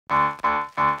For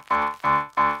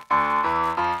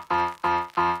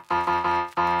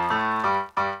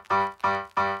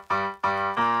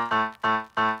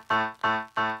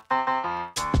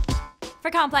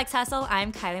Complex Hustle,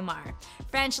 I'm Kylie Marr.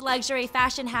 French luxury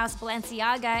fashion house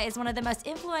Balenciaga is one of the most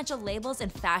influential labels in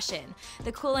fashion.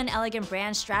 The cool and elegant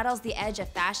brand straddles the edge of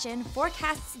fashion,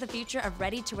 forecasts the future of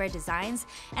ready-to-wear designs,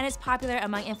 and is popular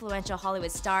among influential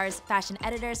Hollywood stars, fashion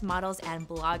editors, models, and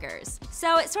bloggers.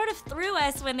 So it sort of threw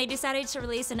us when they decided to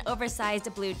release an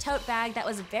oversized blue tote bag that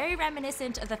was very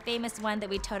reminiscent of the famous one that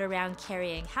we tote around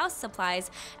carrying house supplies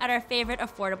at our favorite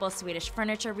affordable Swedish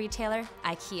furniture retailer,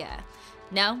 Ikea.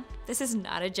 No, this is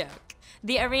not a joke.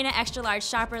 The Arena Extra Large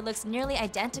Shopper looks nearly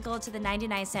identical to the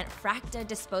 99-cent Fracta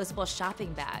disposable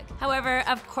shopping bag. However,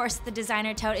 of course, the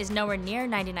designer tote is nowhere near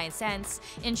 99 cents.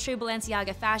 In true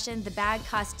Balenciaga fashion, the bag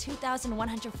costs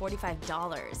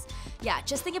 $2,145. Yeah,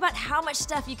 just think about how much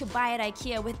stuff you could buy at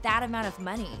Ikea with that amount of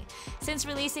money. Since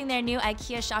releasing their new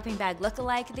Ikea shopping bag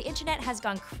lookalike, the internet has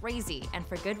gone crazy, and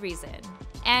for good reason.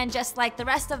 And just like the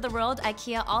rest of the world,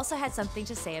 Ikea also had something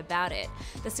to say about it.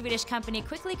 The Swedish company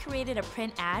quickly created a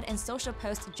print ad and social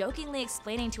post jokingly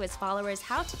explaining to its followers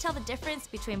how to tell the difference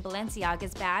between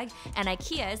Balenciaga's bag and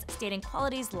Ikea's, stating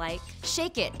qualities like,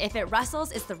 "Shake it, if it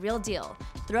rustles, it's the real deal.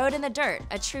 Throw it in the dirt,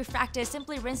 a true Fracta is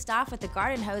simply rinsed off with a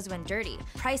garden hose when dirty.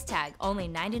 Price tag, only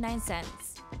 99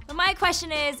 cents. But my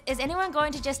question is anyone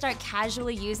going to just start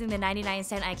casually using the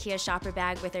 99-cent Ikea shopper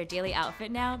bag with their daily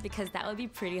outfit now? Because that would be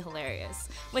pretty hilarious.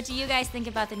 What do you guys think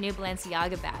about the new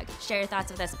Balenciaga bag? Share your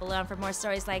thoughts with us below, and for more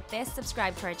stories like this,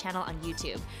 subscribe to our channel on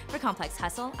YouTube. For Complex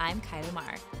Hustle, I'm Kylie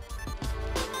Marr.